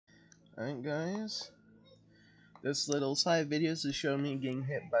Alright guys, this little side video is to show me getting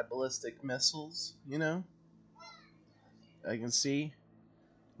hit by ballistic missiles, you know? I can see,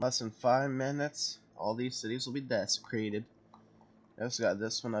 less than 5 minutes, all these cities will be desecrated. I also got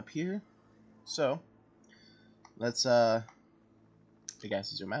this one up here, so, let's, I guess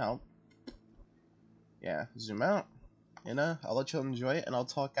zoom out. Yeah, zoom out, and I'll let you enjoy it, and I'll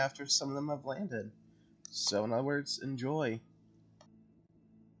talk after some of them have landed. So, in other words, enjoy.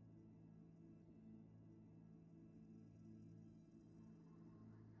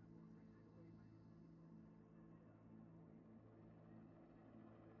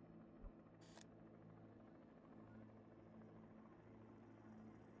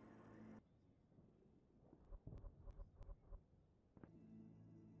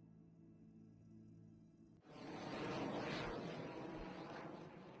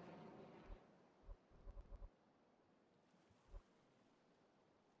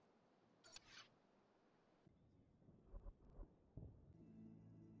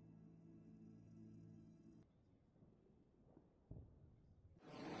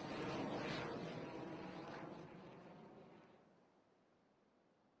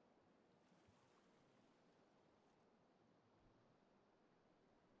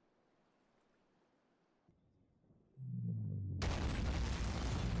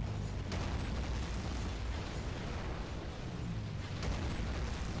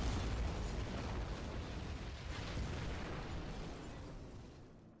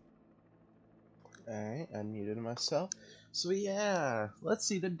 Alright, I muted myself. So yeah, let's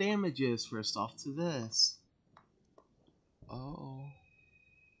see the damages first off to this. Oh.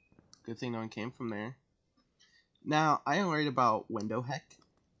 Good thing no one came from there. Now, I am worried about Window Heck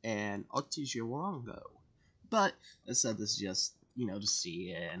and Octigirongo. But, I said this is just, to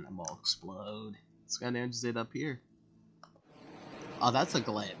see it and I'm all explode. This guy damages it up here. Oh, that's a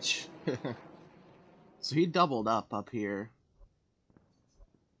glitch. So he doubled up here.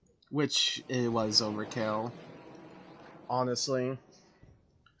 Which, it was overkill. Honestly.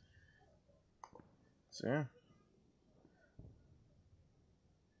 So yeah.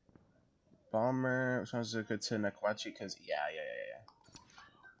 Bomber, sounds like good to Nekwachi, because, yeah.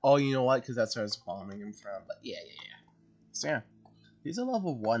 Oh, you know what? Because that's where I was bombing him from. But yeah. So yeah. He's a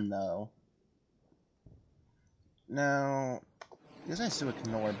level 1, though. Now, these guys still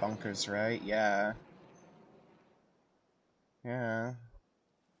ignore bunkers, right? Yeah. Yeah.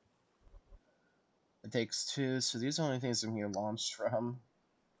 It takes 2, so these are the only things I'm here launched from.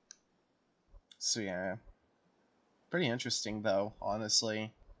 So yeah. Pretty interesting, though,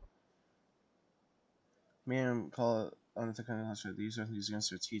 honestly. Man, call it on the kind of these are using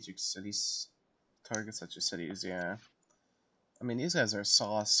strategic cities. Targets such as cities, yeah. I mean, these guys are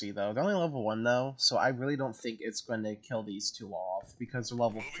saucy, though. They're only level 1, though, so I really don't think it's going to kill these two off, because they're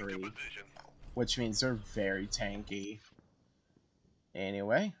level 3. Which means they're very tanky.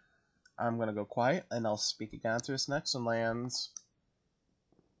 Anyway, I'm going to go quiet, and I'll speak again after this next one lands.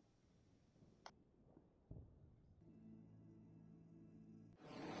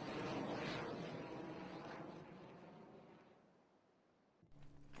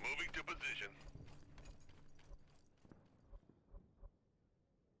 Moving to position.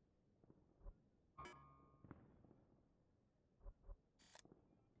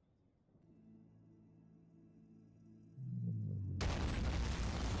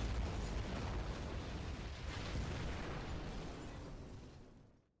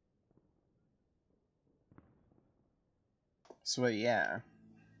 So yeah.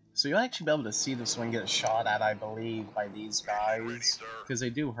 So you'll actually be able to see this one get shot at, I believe, by these guys. Because they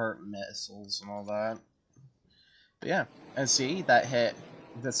do hurt missiles and all that. But yeah, and see, that hit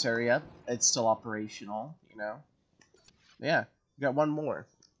this area. It's still operational, But yeah, we got one more.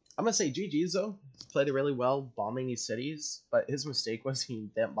 I'm gonna say GG's though. He played it really well, bombing these cities. But his mistake was he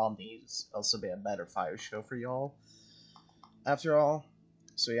didn't bomb these. Also be a better fire show for y'all. After all.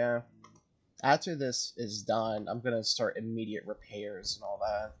 So yeah. After this is done, I'm gonna start immediate repairs and all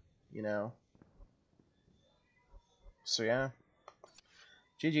that, So yeah.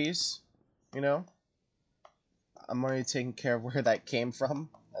 GG's. I'm already taking care of where that came from,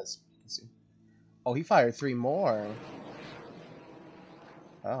 as you can see. Oh, he fired 3 more.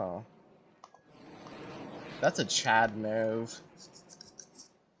 Oh. That's a Chad move.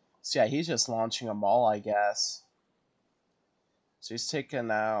 So yeah, he's just launching them all, I guess. So he's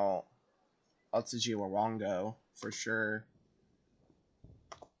taking out Otsuji Warongo, for sure.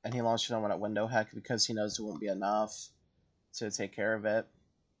 And he launched another one at Window Heck because he knows it won't be enough to take care of it.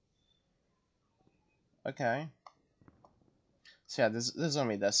 Okay. So yeah, this is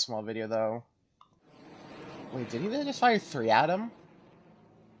only this small video, though. Wait, did he really just fire 3 at him?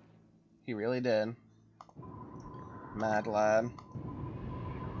 He really did. Mad lad.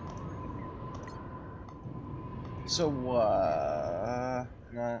 So,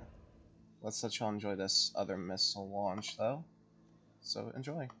 let's let y'all enjoy this other missile launch, though. So,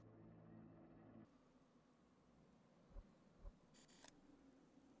 enjoy.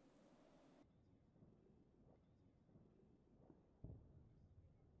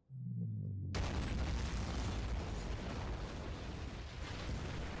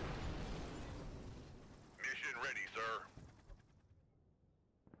 Mission ready, sir.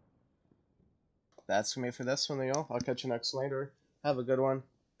 That's me for this one, y'all. I'll catch you next later. Have a good one.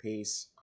 Peace.